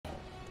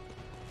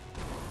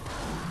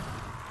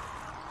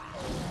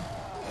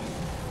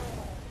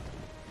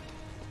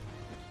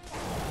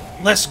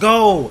Let's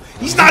go.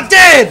 He's not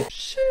dead.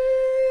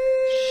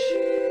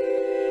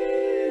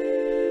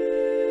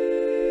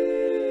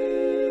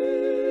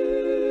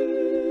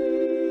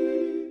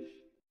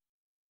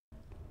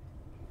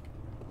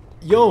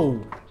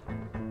 Yo,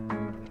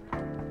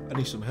 I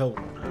need some help.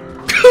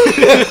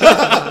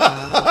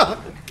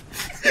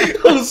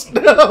 Oh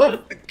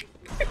snap!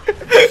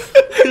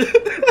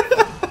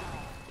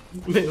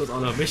 Man was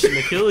on a mission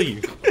to kill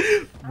you,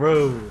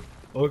 bro.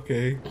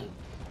 Okay.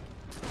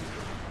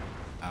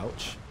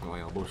 Ouch. Oh,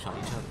 y'all both shot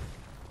each other.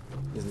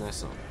 Isn't that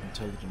something?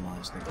 Intelligent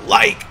minds think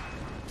alike.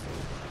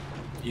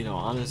 You know,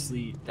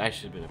 honestly, that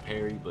should have been a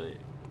parry, but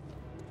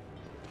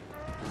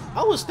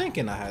I was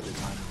thinking I had the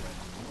timing right.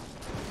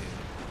 Okay.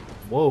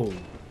 Whoa.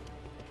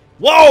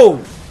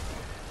 Whoa!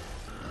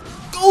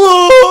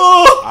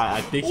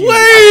 I think you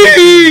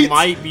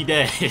might be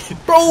dead.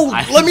 Bro,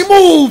 let me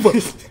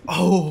move!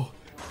 Oh.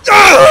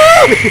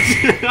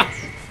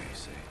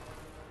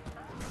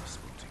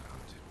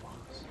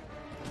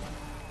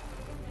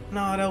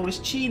 Nah, that was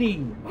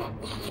cheating.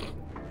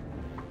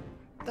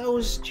 That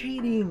was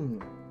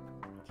cheating.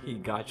 He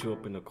got you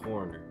up in the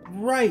corner.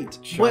 Right.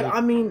 But I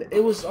mean,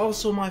 it was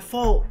also my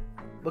fault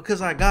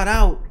because I got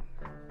out.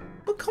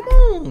 But come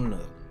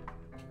on.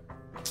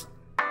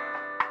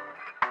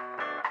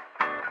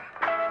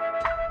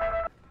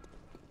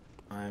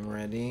 I'm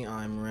ready.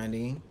 I'm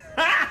ready.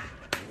 Ha!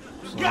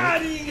 So,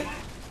 got him!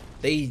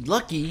 They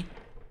lucky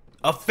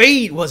a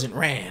fade wasn't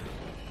ran.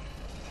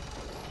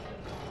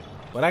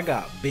 But I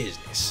got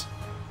business.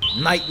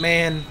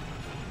 Nightman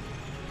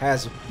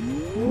has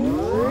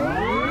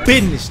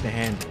business to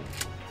handle.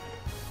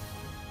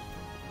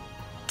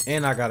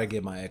 And I gotta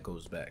get my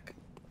echoes back.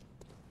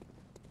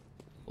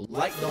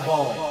 Light the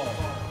ball.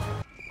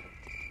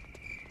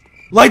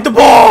 Light the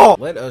ball!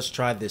 Let us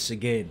try this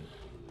again.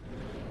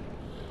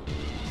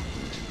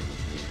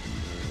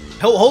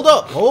 Hold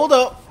up, hold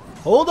up.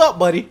 Hold up,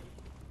 buddy.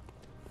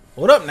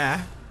 Hold up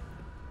now.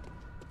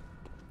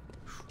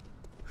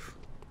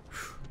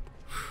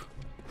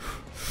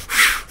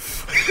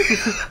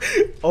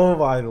 Oh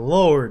my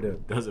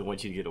lord. Doesn't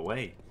want you to get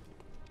away.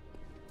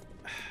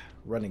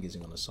 Running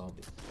isn't gonna solve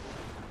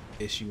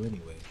the issue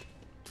anyway.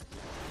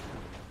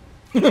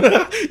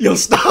 Yo,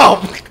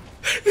 stop!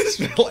 This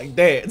felt like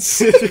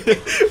dance.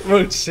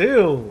 Bro,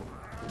 chill.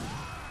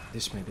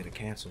 This man did a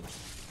cancel.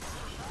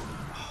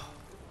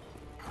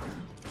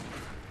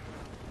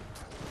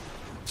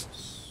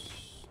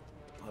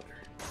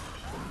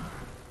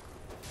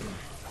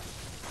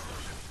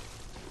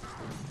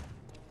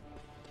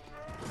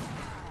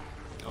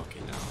 Okay,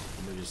 now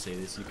I'm gonna just say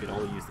this: you could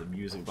only use the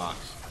music box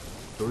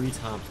 3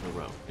 times in a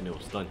row, and it will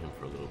stun him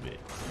for a little bit.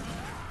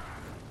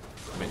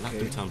 I mean, not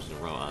 3 times in a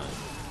row,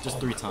 just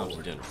 3 times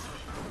in general.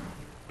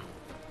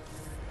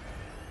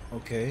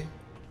 Okay.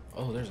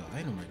 Oh, there's an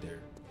item right there.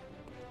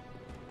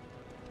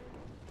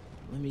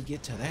 Let me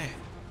get to that.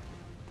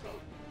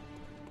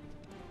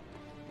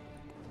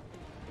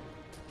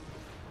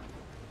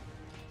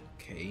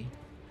 Okay.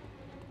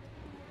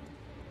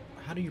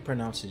 How do you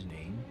pronounce his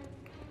name?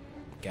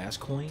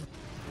 Gascoigne?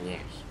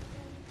 Yes.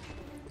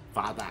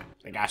 Father,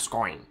 the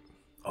Gascoigne.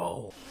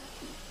 Oh.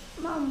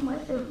 Mum,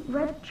 with the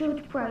red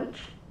jeweled brooch,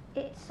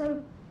 it's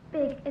so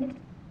big and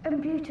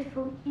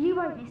beautiful. You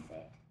won't miss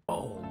it.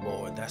 Oh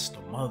Lord, that's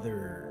the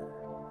mother.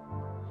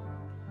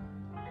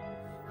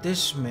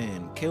 This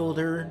man killed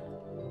her,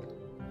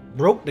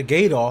 broke the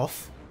gate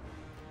off,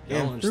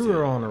 and threw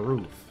her on a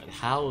roof.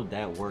 How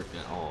that worked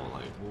at all?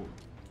 Like,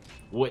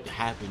 what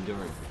happened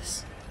during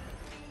this?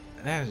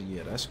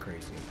 Yeah, that's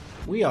crazy.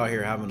 We out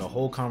here having a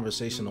whole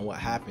conversation on what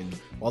happened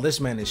while this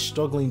man is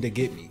struggling to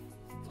get me.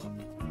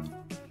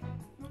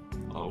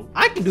 Oh.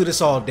 I can do this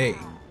all day.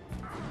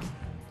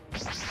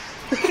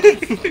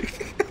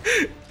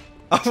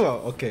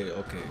 Oh, okay.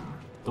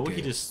 The way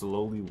he just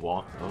slowly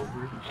walked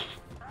over.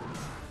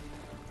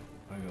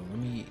 Okay, let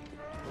me.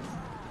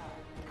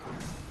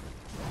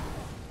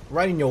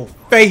 Right in your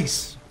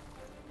face.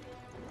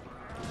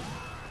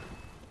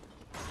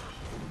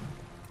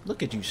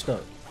 Look at you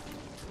stuck.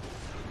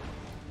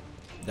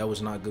 That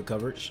was not good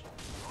coverage.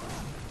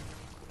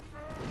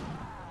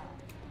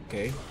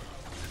 Okay.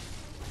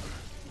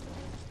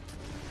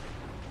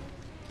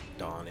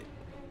 Darn it.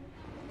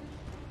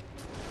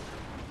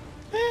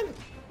 Man.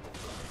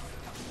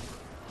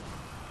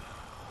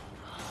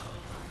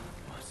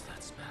 What's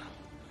that smell?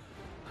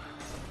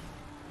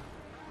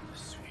 The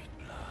sweet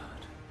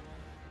blood.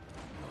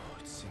 Oh,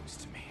 it seems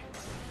to me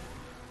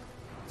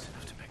it's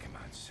enough to make a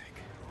man sick.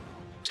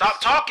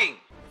 Stop talking!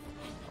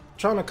 I'm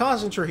trying to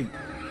concentrate.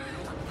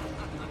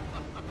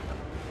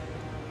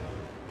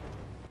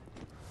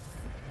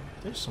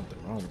 There's something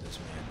wrong with this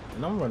man.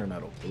 And I'm running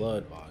out of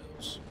blood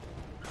vials.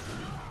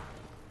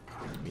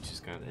 We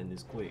just gotta end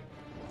this quick.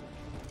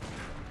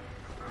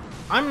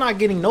 I'm not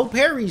getting no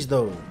parries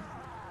though.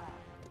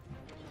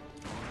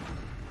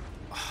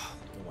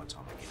 One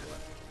time I get it.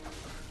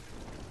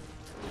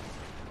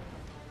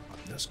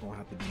 That's gonna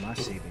have to be my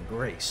saving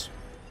grace.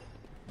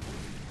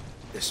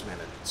 This man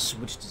had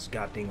switched his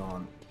goddamn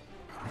on.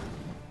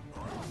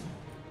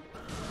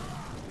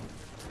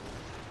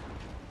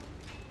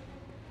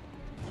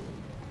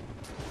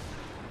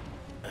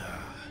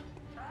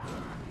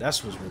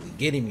 That's what's really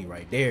getting me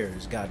right there.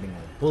 Is goddamn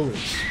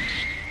bullets.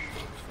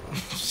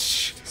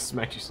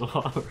 Smacked you so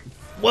hard.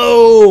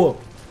 Whoa!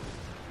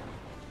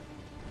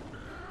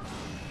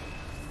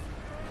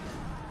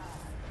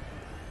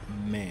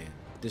 Man,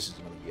 this is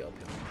gonna be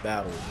uphill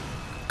battle.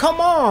 Come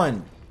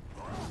on!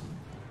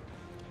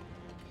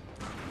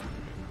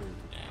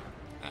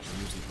 That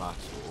music box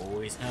will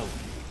always help.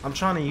 I'm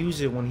trying to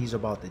use it when he's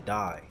about to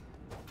die,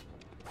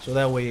 so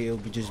that way it'll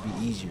just be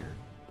easier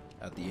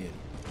at the end.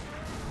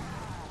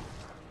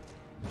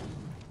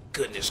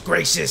 Goodness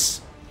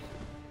gracious!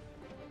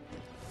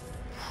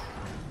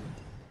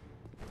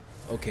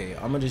 Okay,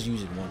 I'm gonna just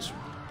use it once.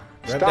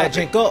 Grab that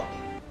jank up.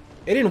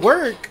 It didn't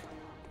work.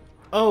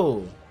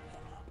 Oh.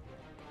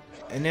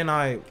 And then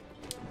I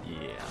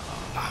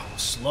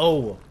was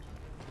slow.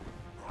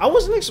 I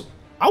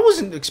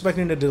wasn't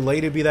expecting the delay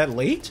to be that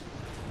late.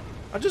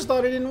 I just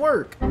thought it didn't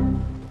work.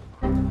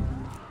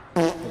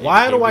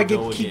 Why do I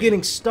keep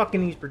getting stuck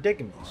in these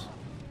predicaments?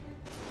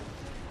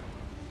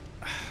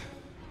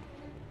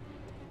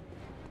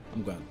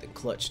 I'm going to have to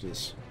clutch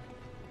this.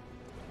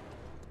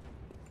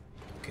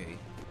 Okay.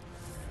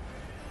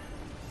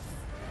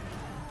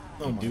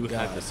 Oh You my do God.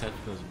 have to set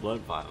those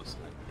blood vials.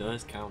 That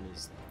does count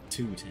as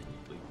 2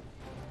 technically.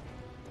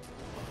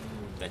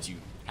 That you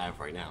have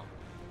right now.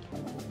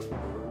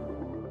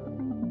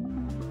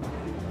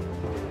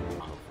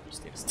 Oh,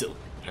 stand still.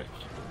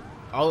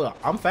 Oh,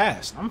 I'm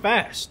fast. I'm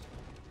fast.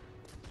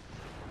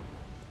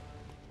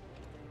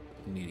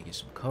 We need to get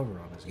some cover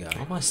on this guy.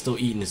 Why am I still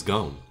eating this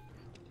gum?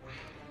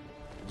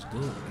 It's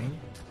good, man.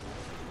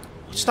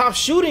 Stop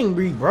shooting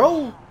me,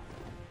 bro.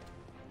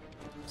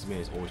 This man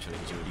is always trying to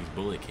hit you with these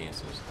bullet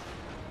cancers.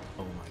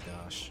 Oh my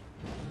gosh.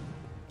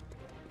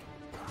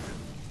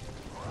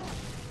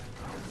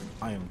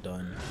 I am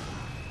done.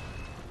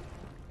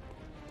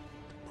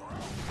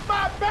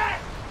 My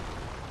back!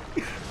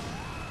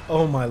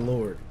 Oh my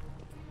lord.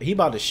 He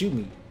about to shoot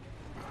me.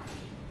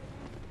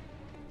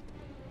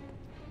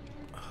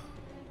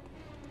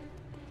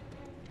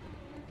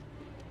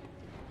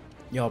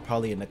 Y'all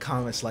probably in the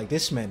comments like,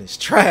 this man is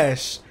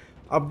trash.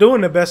 I'm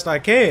doing the best I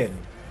can.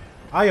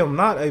 I am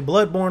not a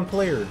Bloodborne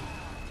player.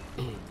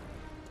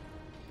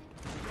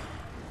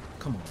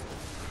 Come on.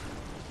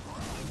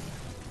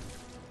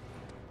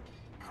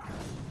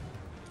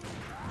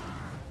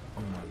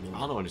 Oh my lord.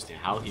 I don't understand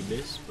how he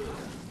missed, but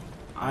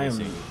I am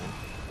say anything.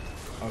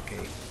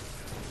 okay.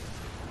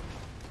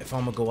 If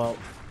I'm gonna go out,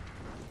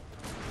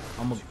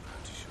 I'm gonna.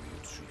 To show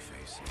your true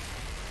face.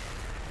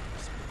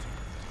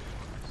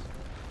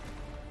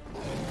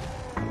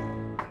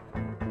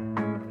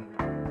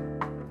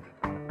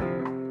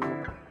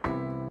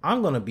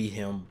 I'm gonna beat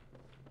him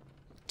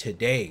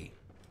today.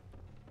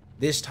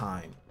 This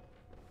time.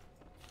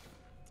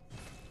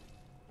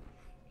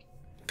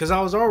 Cause I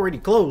was already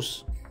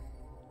close.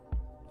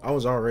 I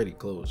was already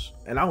close.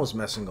 And I was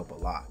messing up a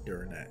lot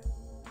during that.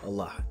 A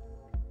lot.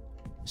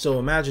 So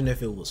imagine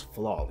if it was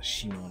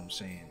flawless, you know what I'm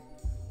saying?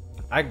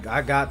 I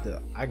got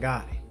it. I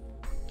got it.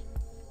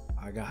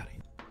 I'm gonna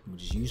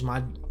just use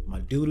my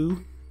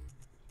doo-doo.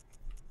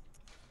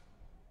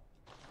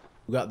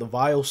 We got the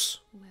vials.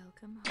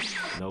 Welcome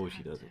home. No,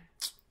 she doesn't.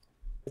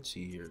 Let's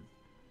see here.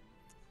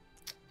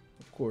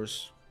 Of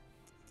course,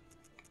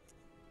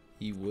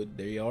 he would.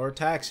 They are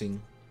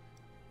taxing,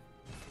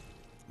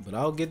 but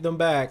I'll get them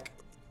back.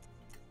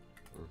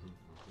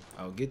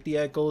 I'll get the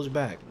echoes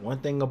back. One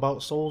thing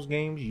about Souls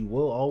games, you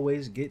will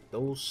always get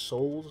those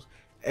Souls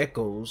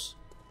echoes,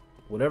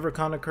 whatever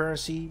kind of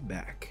currency,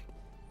 back.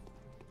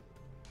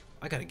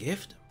 I got a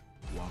gift.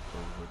 Walk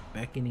over,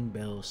 beckoning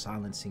bell,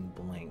 silencing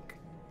blank.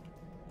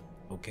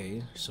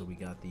 Okay, so we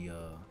got the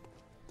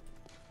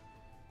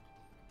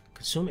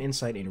consume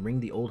insight and ring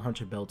the old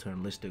hunter bell to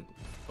enlist it.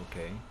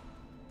 Okay.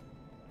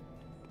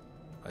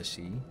 I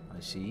see.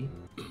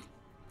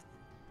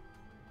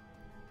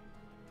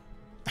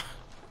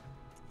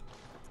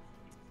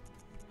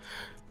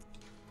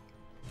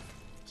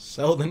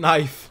 Sell the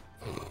knife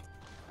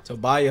to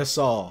buy a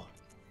saw.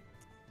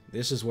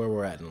 This is where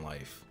we're at in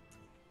life.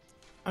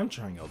 I'm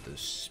trying out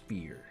this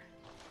spear.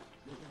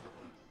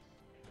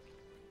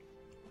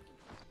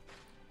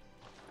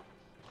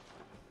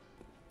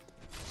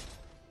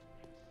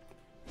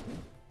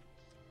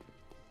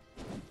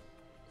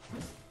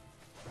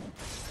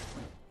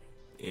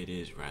 It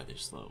is rather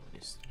slow.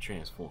 It's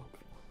transformed.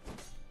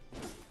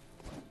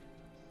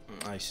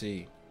 I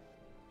see.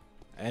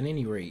 At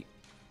any rate,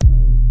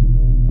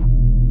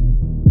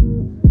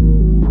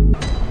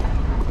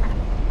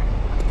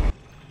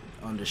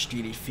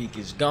 Understreeted Feek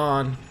is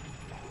gone.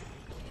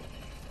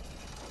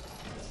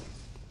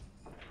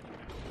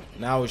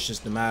 Now it's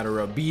just a matter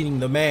of beating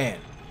the man.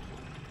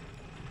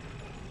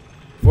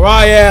 For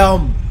I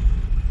am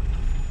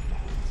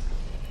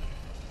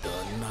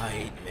the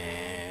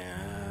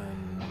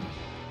Nightman.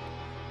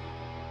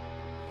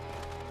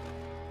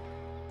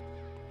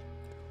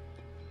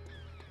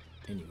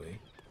 Anyway,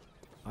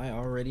 I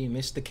already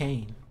missed the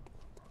cane.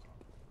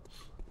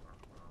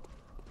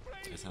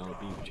 That's how it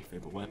be with your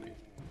favorite weapon.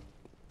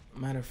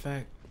 Matter of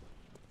fact,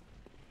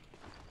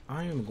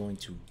 I am going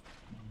to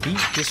beat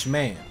this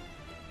man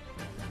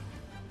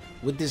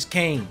with this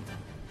cane,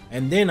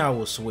 and then I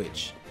will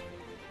switch.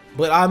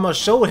 But I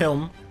must show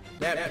him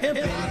that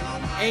pimping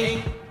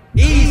ain't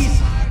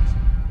easy.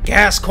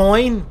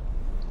 Gascoigne,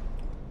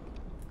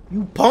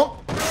 you punk.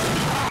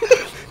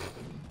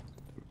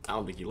 I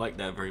don't think he liked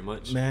that very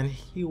much. Man,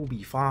 he will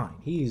be fine.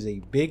 He is a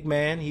big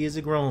man. He is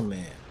a grown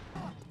man.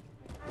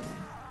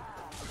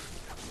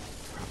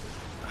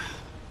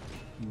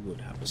 You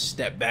would have a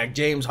step back,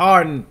 James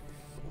Harden.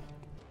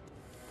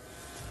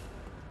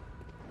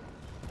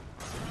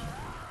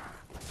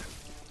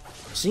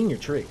 Seen your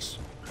tricks.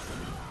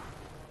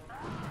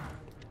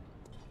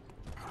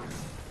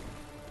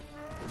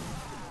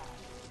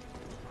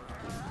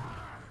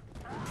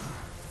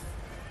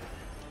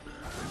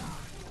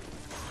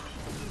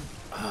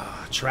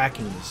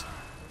 Tracking is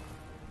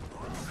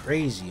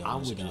crazy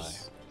on this guy.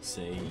 Just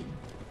say,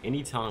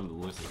 anytime it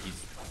looks like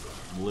he's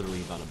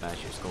literally about to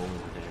bash your skull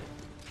with that,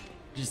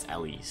 just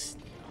at least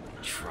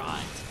try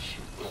to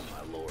shoot. Oh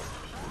my lord.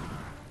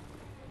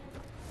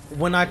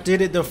 When I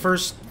did it the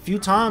first few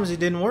times,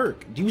 it didn't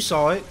work. You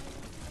saw it.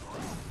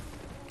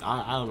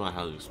 I don't know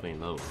how to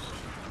explain those.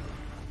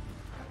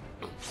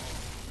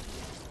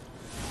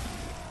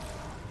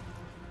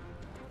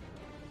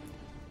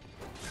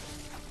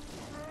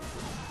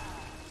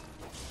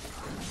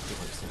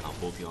 How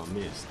both y'all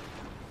missed.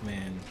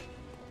 Man.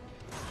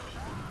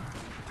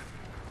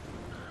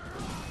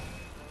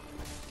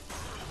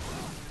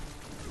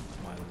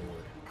 My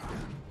lord.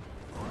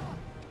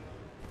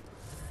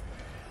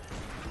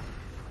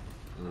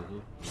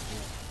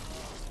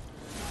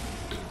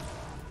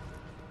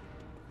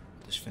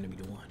 This finna be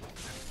the one.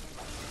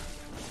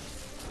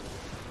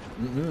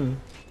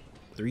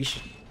 Three.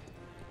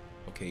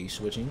 Okay, you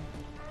switching.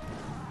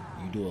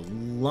 You do a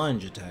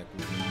lunge attack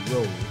with you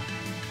roll.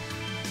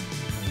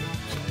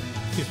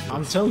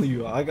 I'm telling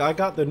you, I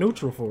got the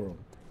neutral for him.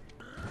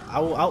 I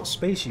will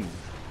outspace you.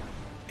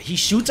 He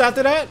shoots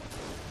after that?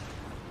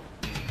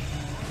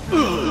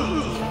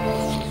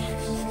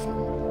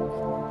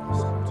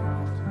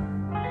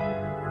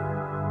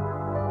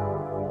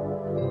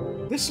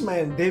 This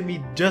man did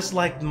me just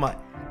like my...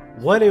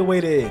 What a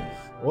way to end.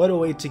 What a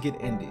way to get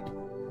ended.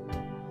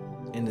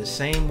 In the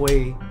same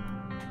way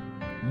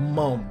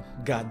Mom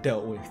got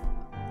dealt with.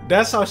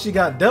 That's how she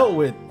got dealt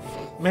with.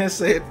 Man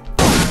said...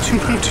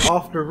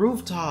 Off the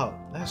rooftop.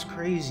 That's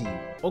crazy.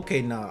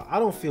 Okay, nah, I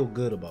don't feel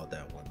good about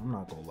that one. I'm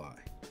not gonna lie,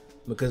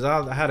 because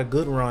I had a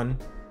good run,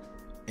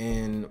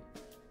 and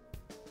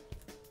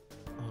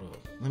hold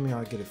up, let me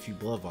get a few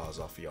blood vials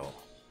off of y'all.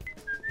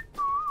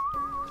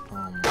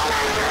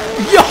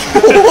 Yo,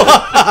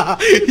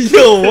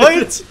 yo,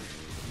 what?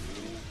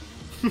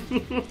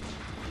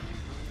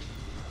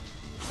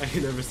 I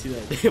can never see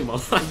that day in my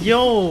life.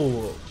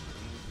 Yo,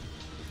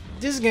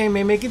 this game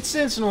ain't making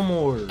sense no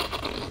more.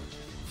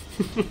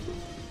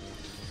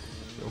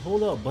 Yo,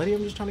 hold up, buddy.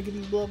 I'm just trying to get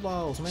these blood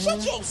vials, man.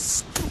 That'll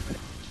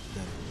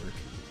work.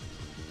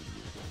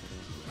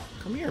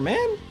 Come here, man.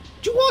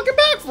 What you walking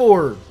back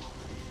for?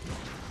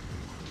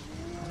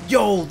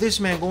 Yo, this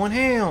man going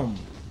ham.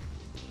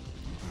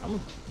 I'm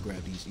gonna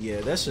grab these. Yeah,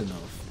 that's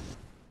enough.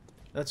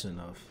 That's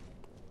enough.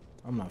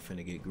 I'm not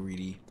finna get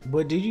greedy.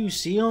 But did you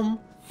see him?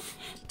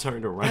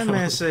 Turned around. That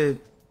man said...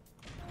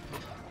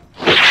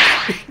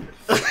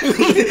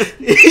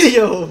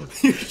 Yo,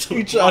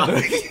 you tried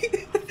to...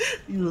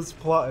 He was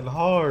plotting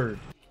hard.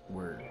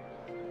 Word.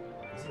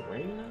 Is it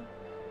raining now?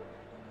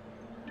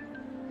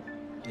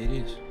 It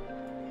is.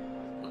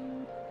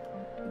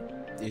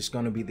 It's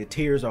gonna be the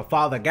tears of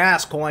Father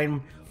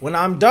Gascoigne when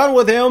I'm done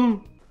with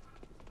him.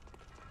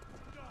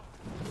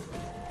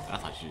 I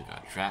thought you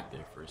got trapped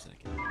there for a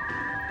second.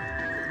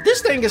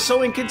 This thing is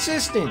so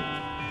inconsistent.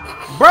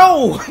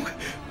 Bro!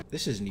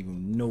 This isn't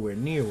even nowhere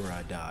near where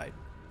I died.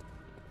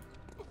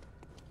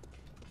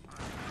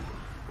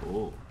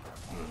 Oh.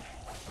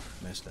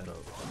 Messed that up.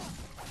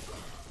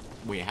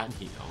 Wait, how did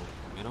he know?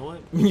 You know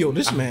what? Yo,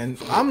 this man,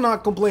 I'm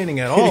not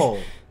complaining at all.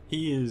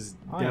 He is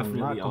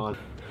definitely on.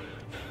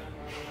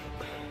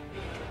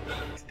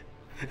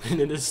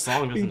 And then this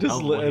song doesn't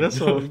help what that's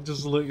how it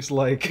just looks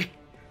like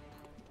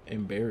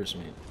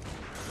embarrassment.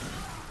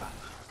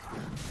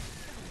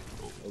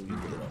 Oh, you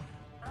get up.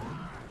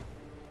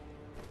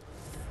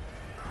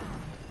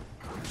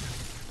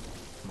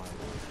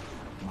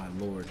 My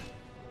lord.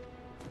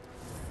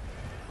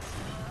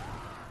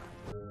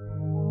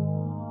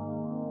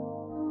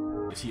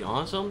 Is he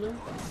on something?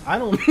 I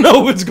don't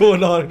know what's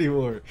going on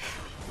anymore.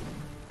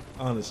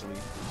 Honestly.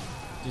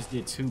 Just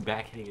did 2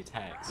 back-hitting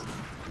attacks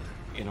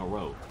in a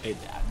row.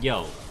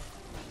 Yo.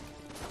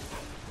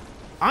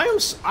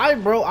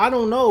 Bro, I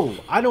don't know.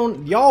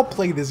 Y'all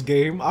play this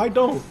game. I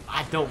don't.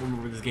 I don't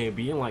remember this game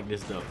being like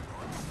this though.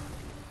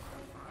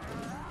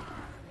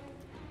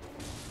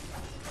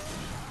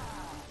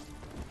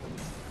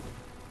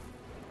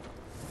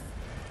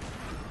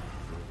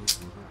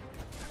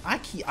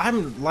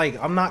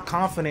 I'm not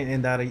confident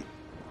in that,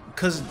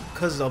 cause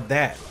of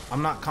that.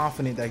 I'm not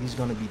confident that he's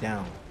gonna be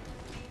down.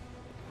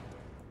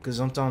 Cause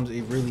sometimes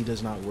it really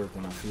does not work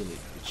when I feel it.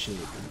 It should.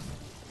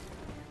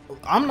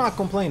 I'm not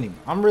complaining.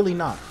 I'm really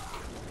not.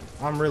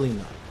 I'm really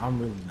not,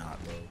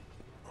 bro.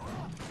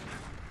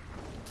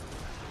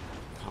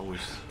 I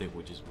wish they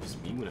would just miss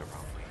me whenever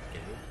I'm playing the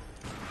game.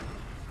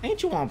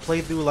 Ain't you on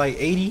playthrough like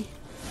 80?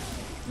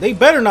 They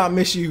better not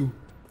miss you.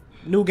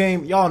 New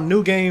game, y'all.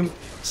 New game.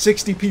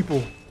 60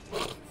 people.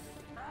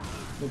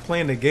 Been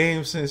playing the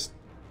game since.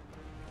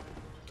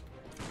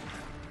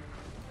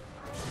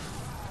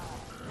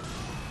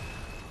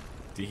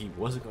 Dude, he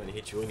wasn't going to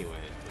hit you anyway.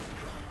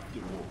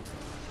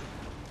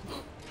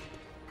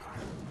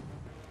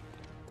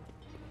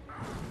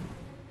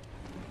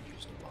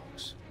 Here's the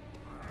box.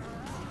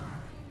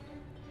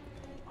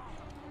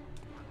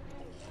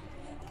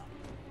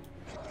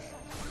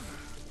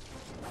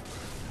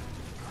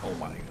 Oh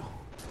my god.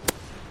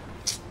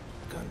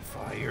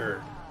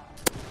 Gunfire.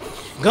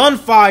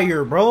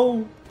 Gunfire,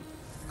 bro.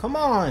 Come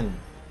on.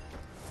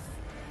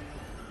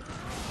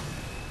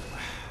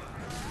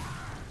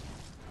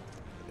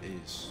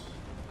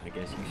 I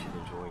guess you should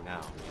enjoy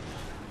now.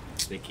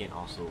 They can't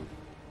also,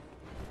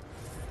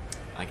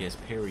 I guess,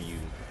 parry you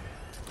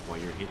while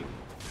you're hitting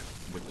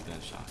with the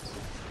gunshots.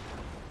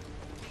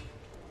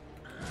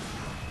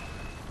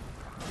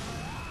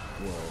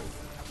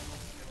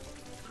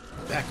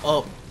 Whoa. Back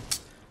up.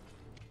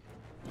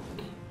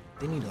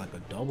 They need like a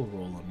double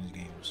roll on this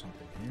game or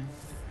something, man.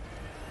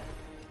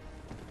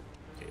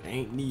 It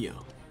ain't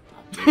Neo.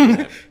 I'll tell you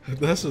that.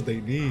 That's what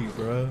they need,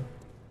 bruh.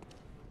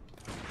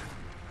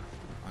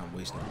 I'm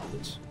wasting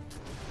bullets.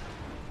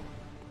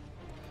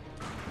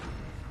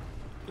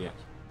 Yeah.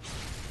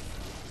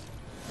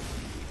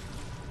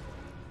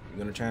 You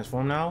gonna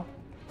transform now?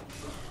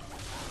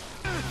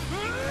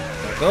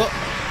 Back up.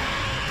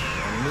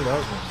 I knew that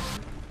was one.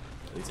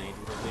 At least I ain't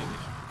do that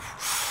damage.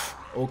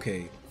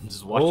 Okay.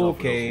 Just watch out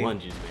for those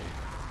lunges, man.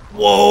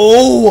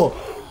 Whoa!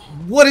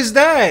 What is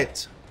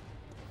that?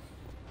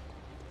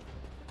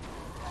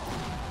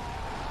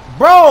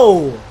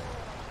 Bro!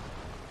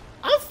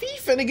 I'm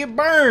finna get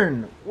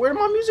burned. Where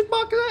my music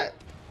box at?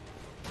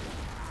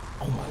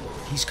 Oh my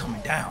lord, he's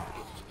coming down.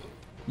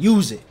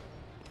 Use it.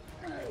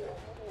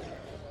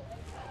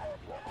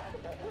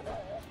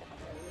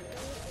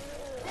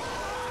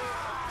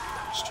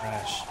 It's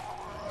trash.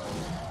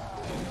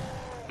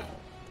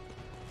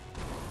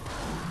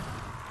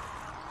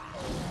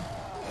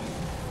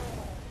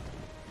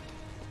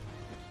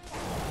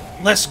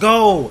 Let's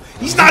go.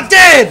 He's not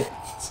dead.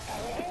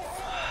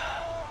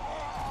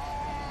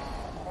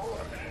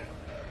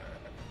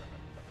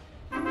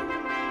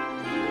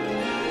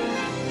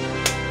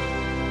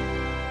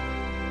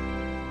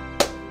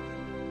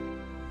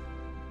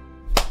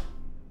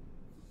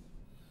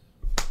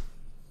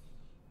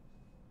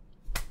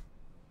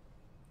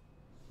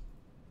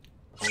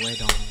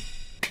 Wait on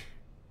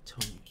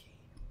Toki.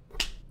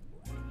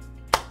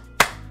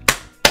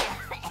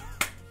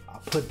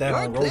 I'll put that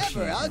on You're Roshi.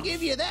 clever, I'll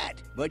give you that.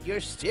 But you're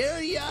still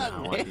I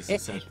young. want to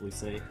successfully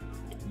say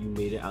you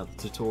made it out of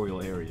the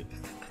tutorial area.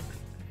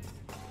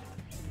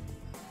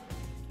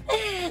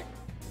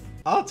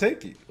 I'll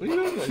take it. What you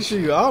mean?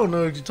 Shoot, I don't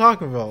know what you're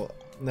talking about.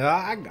 No,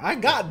 I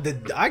got the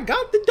dub. I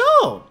got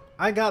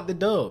the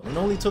dub. It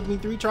only took me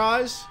 3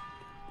 tries.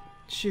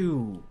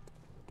 Shoot.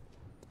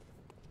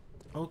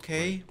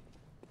 Okay.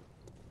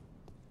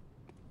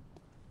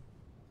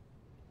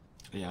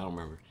 Yeah, I don't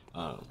remember.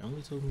 It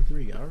only took me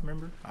 3. I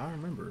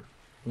remember.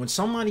 When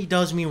somebody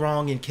does me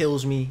wrong and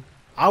kills me,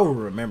 I will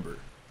remember.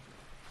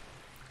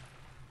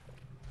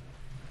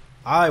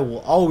 I will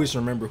always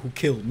remember who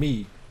killed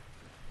me.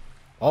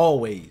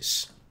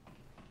 Always.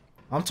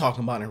 I'm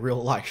talking about in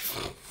real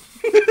life.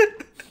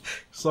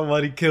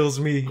 Somebody kills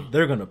me,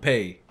 they're gonna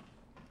pay.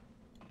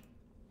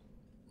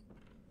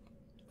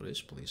 Well,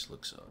 this place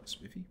looks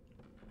spiffy.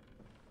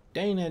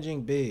 Dang, that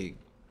ain't big.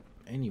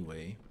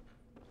 Anyway,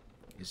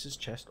 is this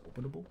chest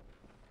openable?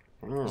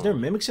 Is there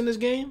mimics in this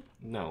game?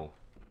 No.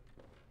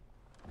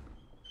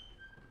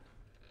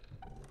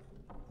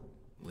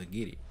 Let's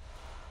get it.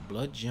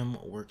 Blood Gem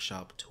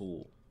Workshop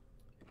Tool.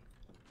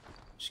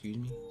 Excuse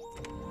me.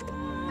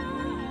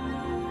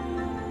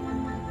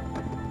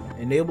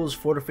 Enables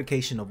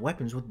fortification of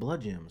weapons with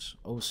blood gems.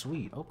 Oh,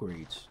 sweet.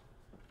 Upgrades.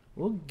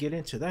 We'll get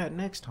into that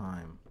next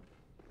time.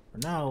 For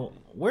now,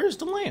 where's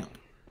the lamp?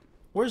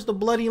 Where's the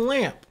bloody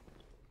lamp?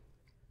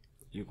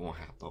 You're gonna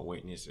have to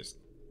witness this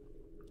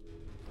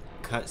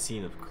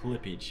cutscene of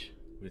clippage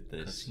with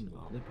this. Cutscene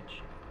of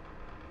clippage.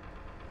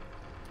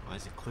 Why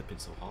is it clipping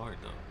so hard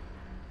though?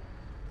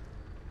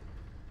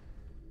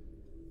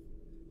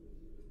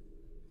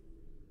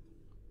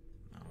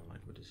 I don't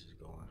like where this is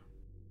going.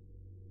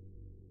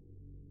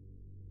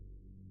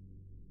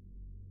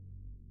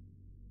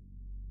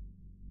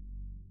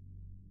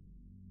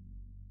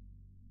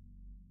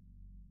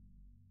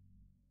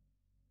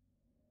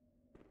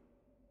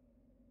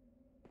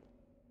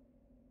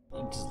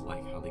 I just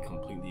like how they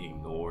completely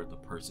ignore the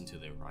person to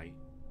their right.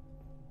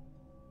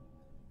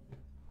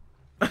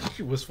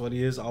 What's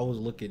funny is I was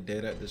looking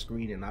dead at the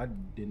screen and I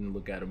didn't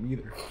look at him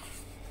either.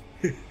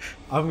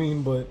 I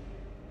mean, but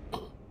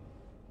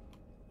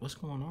what's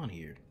going on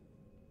here?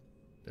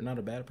 They're not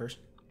a bad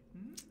person.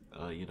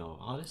 You know,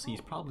 honestly,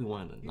 he's probably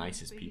one of the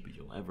nicest people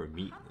you'll ever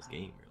meet in this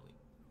game, really.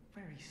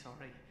 Very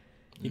sorry.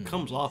 He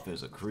comes off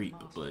as a creep,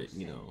 but,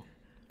 you know.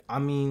 I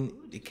mean,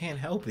 it can't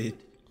help it.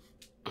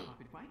 I've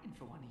been waiting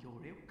for one of your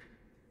ilk.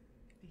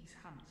 These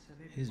hunts of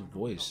His everyone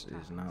voice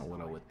locked is up not what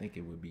I inside. would think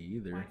it would be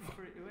either. Waiting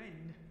for it to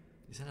end.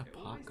 Is that a It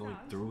pot always going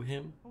does. through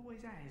him? Always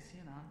has,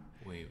 you know.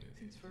 Wait.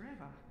 Since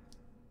forever.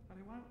 But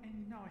it won't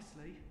end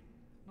nicely.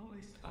 Not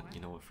this time.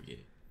 You know what? Forget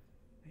it.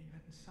 Even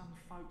some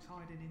folks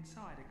hiding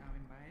inside are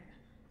going bad.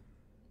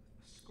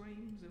 The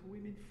screams of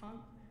women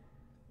folk.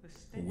 The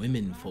stench of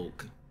Women blood,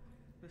 folk.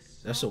 the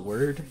That's a soul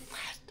word? of-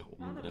 I don't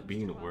None remember of that it's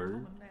being a too word.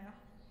 uncommon now.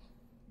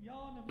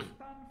 Yarnum's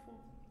done for,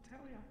 tell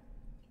ya.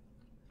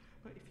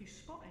 But if you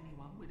spot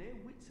anyone with their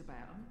wits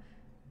about them,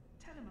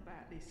 tell them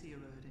about this here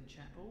Erden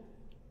chapel.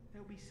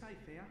 They'll be safe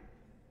here.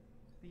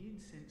 The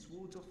incense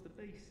wards off the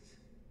beasts.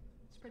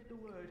 Spread the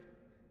word.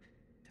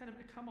 Tell them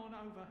to come on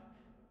over.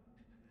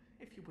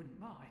 If you wouldn't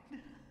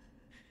mind.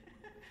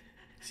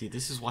 See,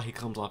 this is why he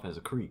comes off as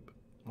a creep.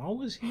 Why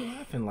was he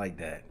laughing like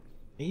that?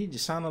 He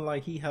just sounded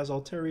like he has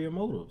ulterior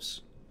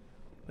motives.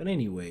 But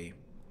anyway,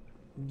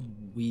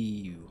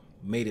 we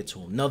made it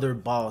to another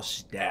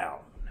boss down.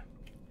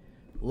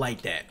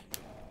 Like that.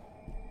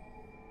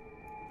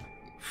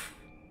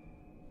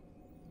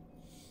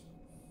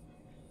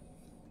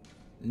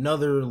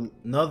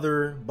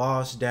 Another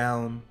boss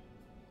down.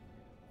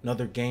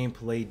 Another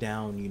gameplay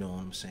down, you know what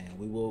I'm saying?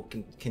 We will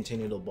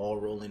continue the ball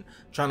rolling.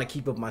 Trying to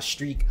keep up my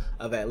streak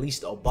of at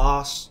least a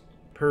boss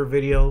per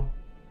video.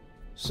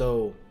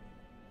 So,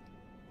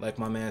 like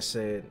my man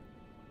said,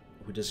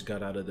 we just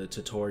got out of the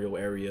tutorial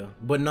area.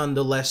 But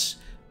nonetheless,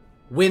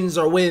 wins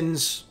are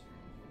wins.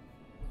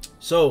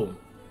 So,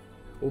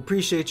 we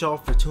appreciate y'all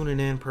for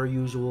tuning in per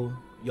usual.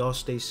 Y'all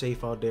stay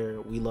safe out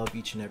there. We love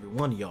each and every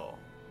one of y'all.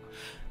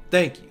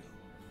 Thank you.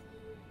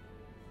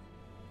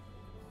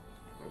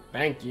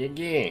 Thank you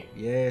again.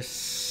 Yes.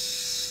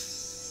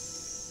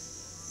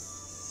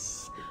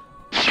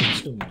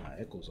 Still my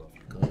echoes off,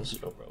 cuz.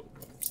 Yo, bro.